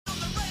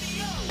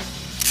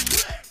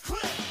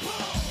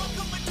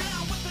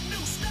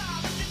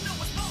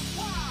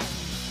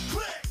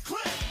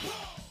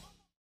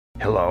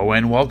Hello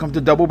and welcome to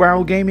Double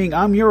Barrel Gaming.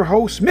 I'm your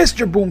host,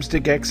 Mr.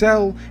 Boomstick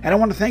XL, and I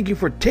want to thank you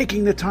for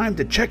taking the time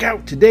to check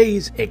out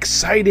today's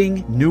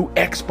exciting new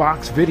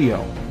Xbox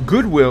video.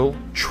 Goodwill,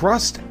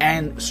 trust,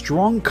 and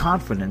strong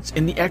confidence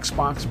in the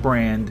Xbox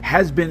brand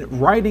has been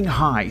riding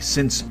high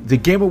since the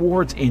Game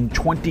Awards in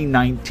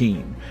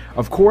 2019.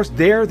 Of course,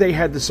 there they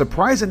had the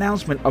surprise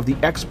announcement of the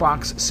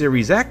Xbox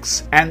Series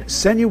X and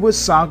Senua's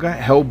Saga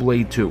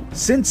Hellblade 2.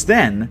 Since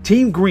then,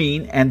 Team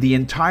Green and the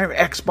entire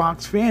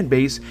Xbox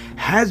fanbase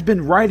has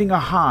been riding a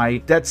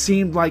high that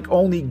seemed like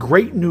only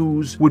great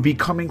news would be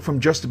coming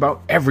from just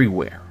about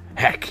everywhere.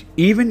 Heck,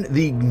 even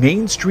the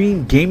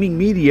mainstream gaming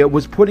media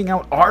was putting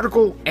out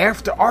article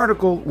after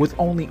article with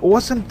only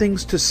awesome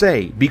things to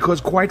say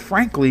because, quite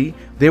frankly,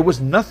 there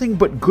was nothing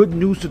but good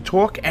news to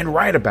talk and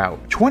write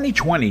about.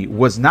 2020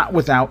 was not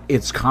without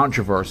its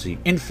controversy.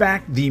 In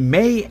fact, the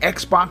May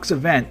Xbox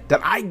event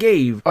that I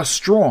gave a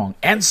strong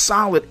and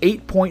solid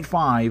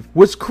 8.5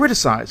 was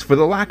criticized for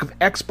the lack of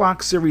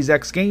Xbox Series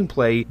X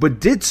gameplay, but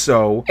did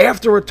so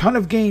after a ton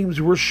of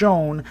games were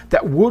shown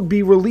that would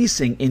be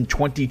releasing in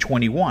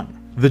 2021.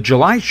 The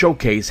July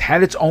showcase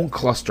had its own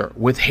cluster,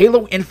 with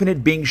Halo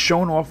Infinite being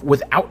shown off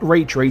without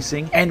ray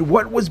tracing and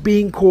what was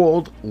being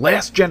called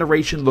last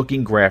generation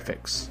looking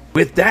graphics.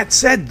 With that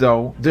said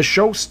though, the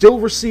show still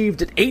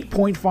received an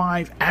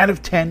 8.5 out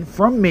of 10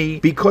 from me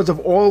because of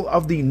all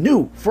of the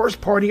new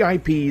first party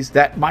IPs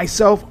that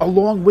myself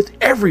along with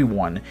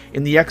everyone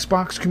in the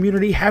Xbox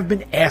community have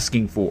been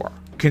asking for.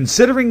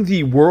 Considering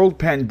the world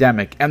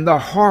pandemic and the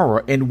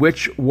horror in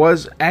which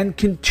was and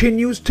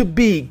continues to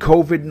be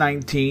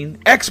COVID-19,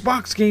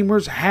 Xbox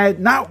gamers had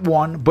not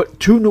one but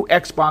two new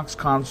Xbox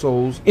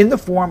consoles in the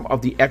form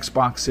of the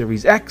Xbox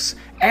Series X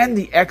and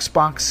the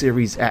Xbox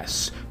Series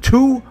S.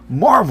 Two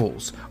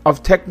marvels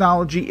of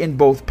technology in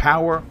both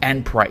power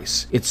and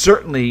price. It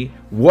certainly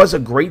was a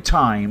great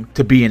time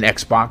to be an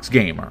Xbox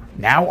gamer.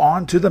 Now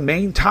on to the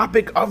main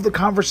topic of the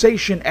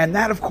conversation, and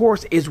that of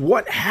course is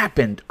what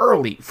happened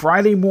early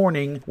Friday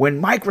morning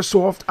when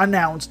Microsoft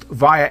announced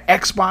via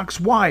Xbox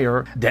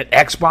Wire that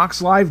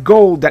Xbox Live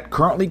Gold, that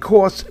currently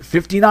costs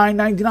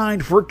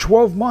 $59.99 for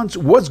 12 months,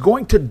 was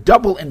going to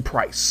double in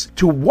price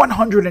to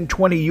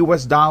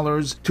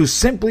 $120 to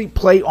simply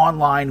play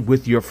online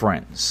with your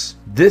friends.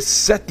 This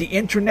set the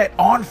internet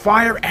on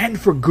fire,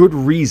 and for good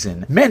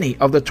reason. Many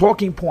of the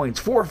talking points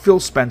for Phil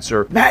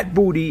Spencer, Matt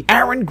Booty,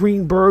 Aaron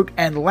Greenberg,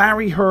 and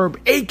Larry Herb,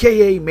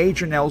 aka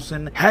Major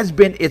Nelson, has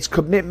been its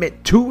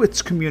commitment to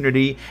its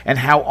community and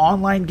how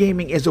online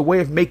gaming is a way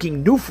of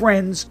making new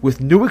friends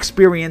with new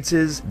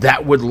experiences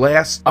that would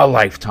last a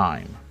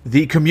lifetime.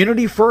 The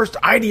community-first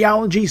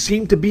ideology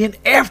seemed to be an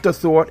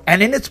afterthought,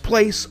 and in its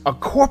place, a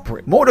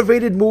corporate,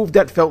 motivated move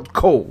that felt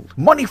cold.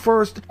 Money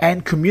first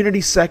and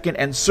community second,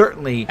 and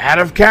certainly out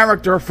of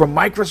character for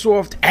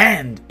Microsoft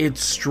and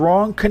its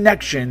strong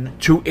connection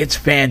to its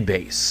fan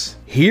base.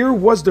 Here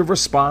was the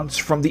response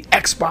from the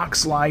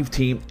Xbox Live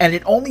team, and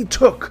it only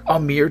took a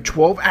mere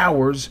 12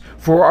 hours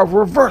for a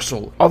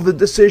reversal of the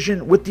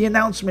decision, with the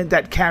announcement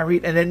that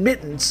carried an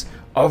admittance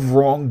of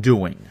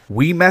wrongdoing.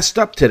 We messed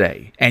up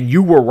today, and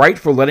you were right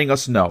for letting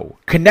us know.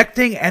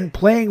 Connecting and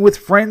playing with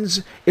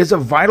friends is a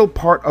vital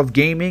part of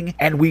gaming,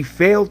 and we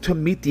failed to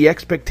meet the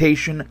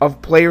expectation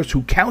of players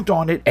who count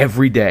on it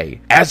every day.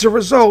 As a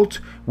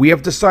result, we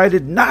have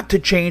decided not to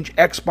change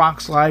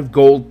Xbox Live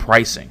Gold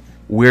pricing.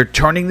 We're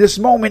turning this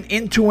moment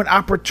into an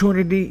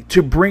opportunity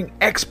to bring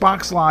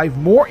Xbox Live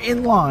more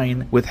in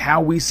line with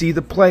how we see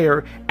the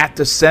player at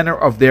the center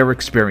of their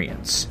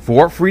experience.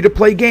 For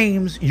free-to-play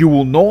games, you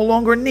will no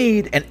longer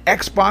need an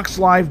Xbox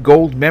Live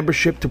Gold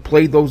membership to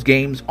play those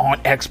games on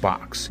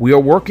Xbox. We are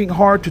working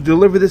hard to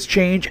deliver this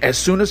change as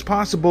soon as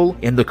possible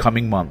in the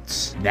coming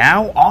months.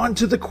 Now on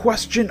to the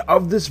question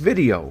of this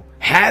video.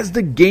 Has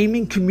the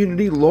gaming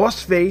community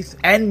lost faith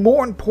and,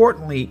 more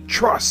importantly,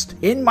 trust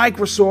in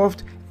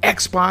Microsoft,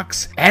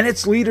 Xbox, and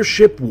its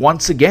leadership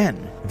once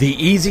again? The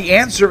easy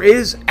answer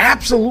is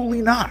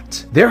absolutely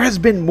not. There has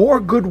been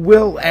more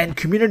goodwill and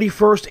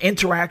community-first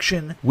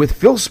interaction with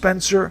Phil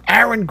Spencer,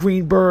 Aaron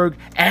Greenberg,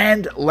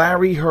 and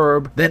Larry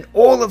Herb than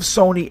all of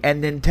Sony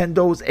and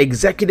Nintendo's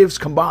executives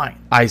combined.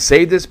 I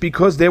say this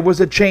because there was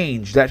a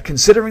change that,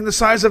 considering the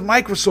size of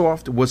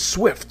Microsoft, was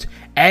swift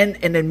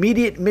and an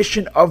immediate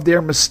mission of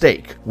their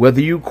mistake. Whether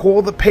you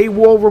call the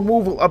paywall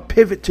removal a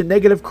pivot to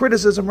negative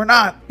criticism or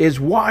not is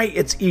why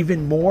it's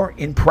even more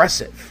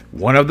impressive.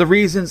 One of the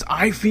reasons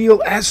I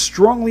feel as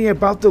strongly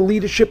about the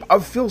leadership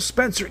of Phil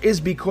Spencer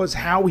is because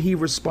how he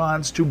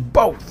responds to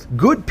both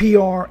good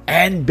PR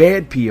and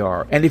bad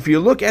PR. And if you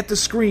look at the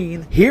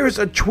screen, here's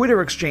a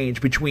Twitter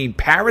exchange between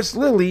Paris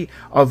Lilly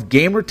of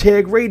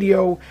Gamertag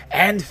Radio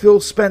and Phil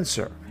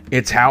Spencer.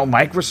 It's how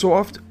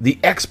Microsoft, the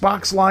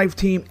Xbox Live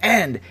team,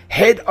 and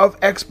head of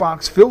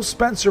Xbox Phil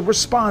Spencer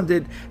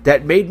responded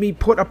that made me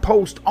put a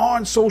post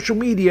on social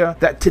media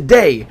that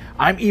today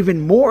I'm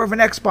even more of an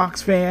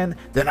Xbox fan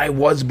than I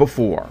was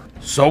before.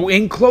 So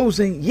in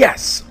closing,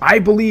 yes, I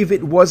believe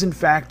it was in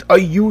fact a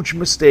huge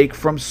mistake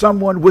from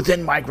someone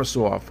within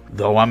Microsoft,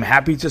 though I'm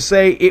happy to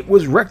say it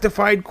was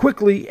rectified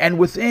quickly and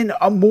within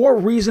a more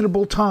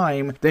reasonable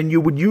time than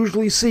you would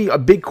usually see a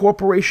big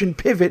corporation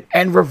pivot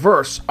and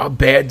reverse a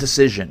bad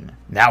decision.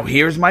 Now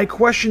here's my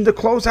question to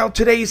close out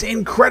today's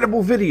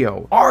incredible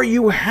video. Are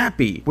you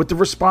happy with the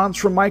response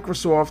from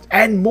Microsoft?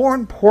 And more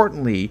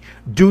importantly,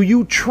 do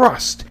you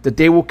trust that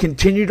they will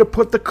continue to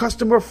put the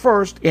customer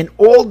first in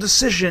all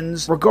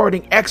decisions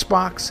regarding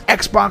Xbox,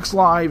 Xbox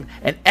Live,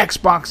 and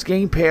Xbox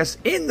Game Pass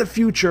in the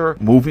future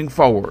moving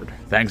forward?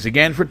 Thanks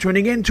again for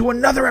tuning in to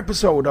another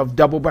episode of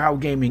Double Barrel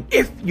Gaming.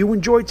 If you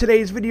enjoyed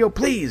today's video,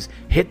 please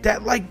hit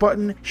that like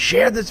button,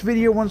 share this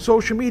video on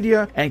social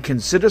media, and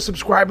consider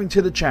subscribing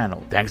to the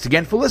channel. Thanks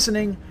again for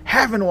listening.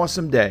 Have an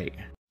awesome day.